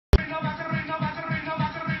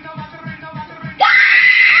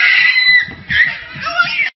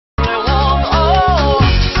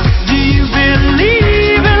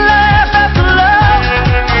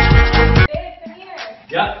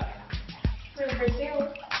her too.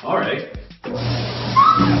 Alright. It's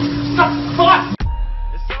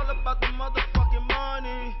all about the motherfucking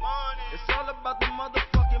money. It's all about the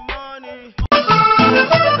motherfucking money.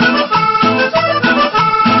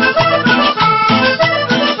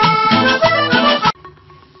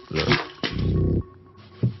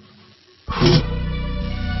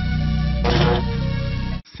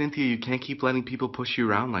 Cynthia, you can't keep letting people push you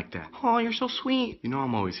around like that. Oh, you're so sweet. You know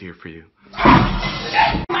I'm always here for you.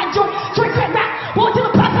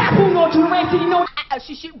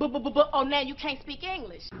 Oh, now you can't speak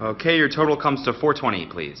English. Okay, your total comes to 420,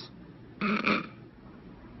 please.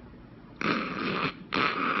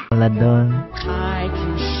 I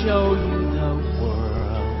can show you the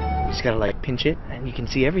world. just gotta like pinch it and you can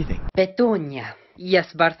see everything. Petunia.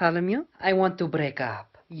 Yes, Bartholomew? I want to break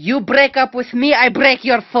up. You break up with me, I break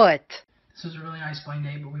your foot. This was a really nice blind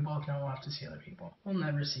date, but we both know we'll have to see other people. We'll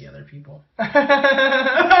never see other people. Hey,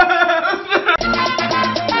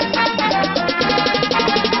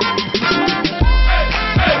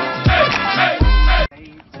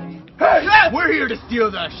 we're here to steal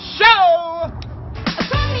the show!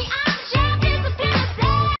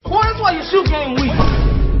 Well, that's why your shoe game weak.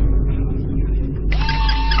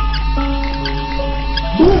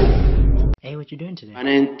 Hey, what you doing today?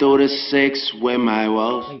 Running through the six with my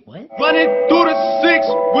woes. Wait, what? Running through the six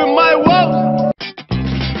with my woes.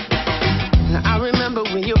 I remember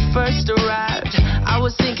when you first arrived. I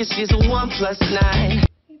was thinking she's a 1 + 9. Hey,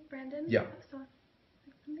 Brandon. Yeah.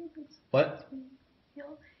 What?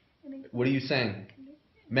 What are you saying?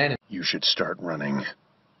 Man, You should start running.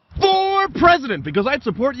 For president, because I'd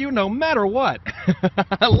support you no matter what.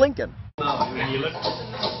 Lincoln. Ball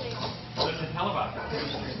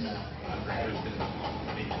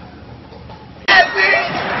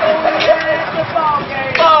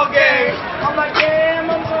game. I'm like, yeah, I'm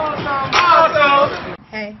awesome.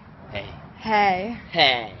 Hey. Hey. Hey.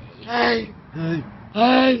 Hey. Hey. Hey.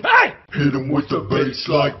 Hey. Hey. Hit him with the bass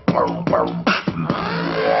like boom, boom.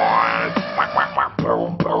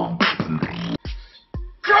 Boom, boom.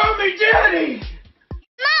 Call me daddy.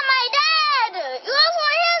 Not my dad! You also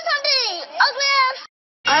want to hear something, ugly ass.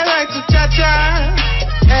 I like to cha-cha.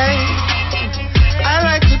 Hey. I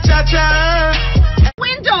like to cha-cha.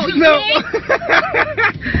 Window, you No. idiot.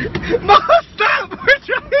 Mom, stop! We're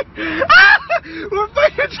trying. Ah! We're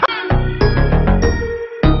fucking trying.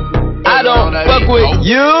 I don't fuck with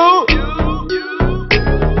you.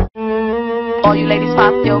 All you ladies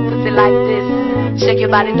pop your pussy like this. Shake your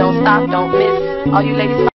body, don't stop, don't miss. All you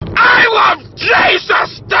ladies I love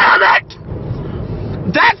Jesus, damn it!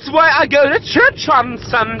 That's why I go to church on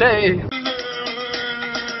Sunday.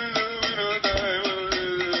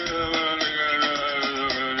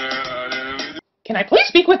 Can I please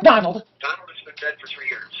speak with Donald? Donald has been dead for 3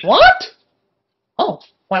 years. What? Oh,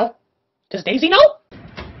 well, does Daisy know?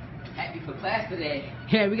 Happy for class today.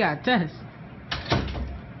 Yeah, we got a test.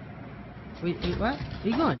 Wait, what? Where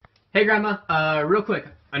you going? Hey Grandma, real quick,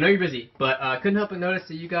 I know you're busy, but couldn't help but notice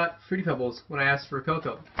that you got Fruity Pebbles when I asked for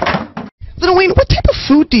cocoa. Little Wayne, what type of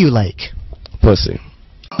food do you like? Pussy.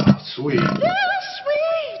 Sweet.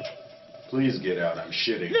 Sweet. Please get out. I'm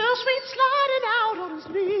shitting. Little sweet sliding out on his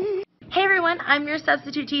knee. Hey everyone, I'm your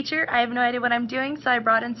substitute teacher. I have no idea what I'm doing, so I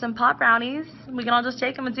brought in some pop brownies. We can all just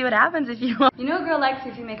take them and see what happens if you want. You know a girl likes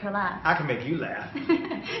you if you make her laugh. I can make you laugh.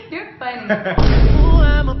 You're funny. Oh,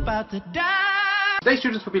 I'm about to die. Today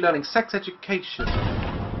students will be learning sex education.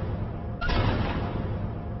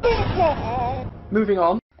 Moving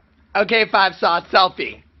on. Okay, 5-star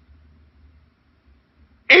selfie.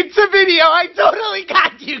 It's a video. I totally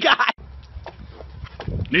got you guys.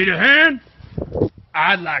 Need a hand?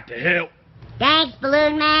 I'd like to help. Thanks,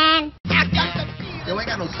 Balloon Man. Yo, ain't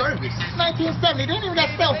got no service. 1970. They ain't even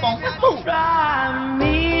got cell phones. Move. Try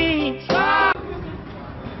me.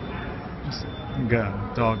 Got a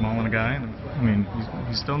dog mauling a guy. I mean,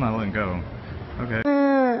 he's still not letting go. Okay.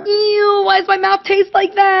 Ew, why does my mouth taste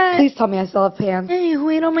like that? Please tell me I still have pants. Hey, who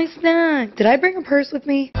ate all my snack? Did I bring a purse with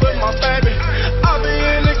me? With my baby. I'll be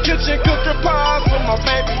in the kitchen cooking pies with my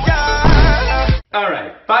baby. Yeah.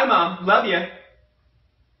 Alright, bye Mom, love ya.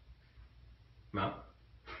 Mom?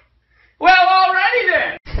 Well, alrighty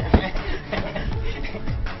then!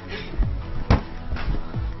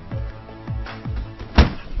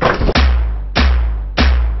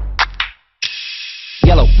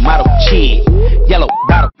 Yellow model cheese. Yellow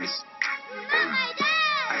bottle.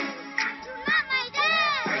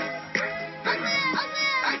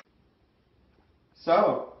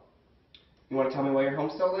 So, you want to tell me why you're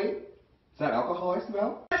home so late? Is that alcohol I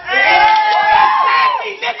smell?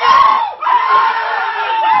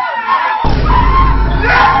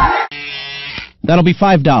 That'll be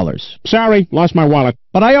 $5. Sorry, lost my wallet.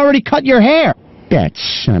 But I already cut your hair. That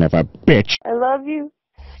son of a bitch. I love you,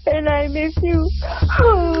 and I miss you.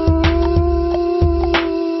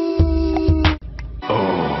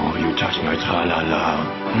 Oh, you touch my tra-la-la.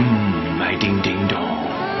 My ding-ding-dong.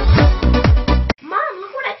 Mom,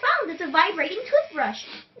 look what I found. It's a vibrating toothbrush.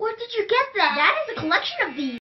 Where did you get that? That is a collection of these.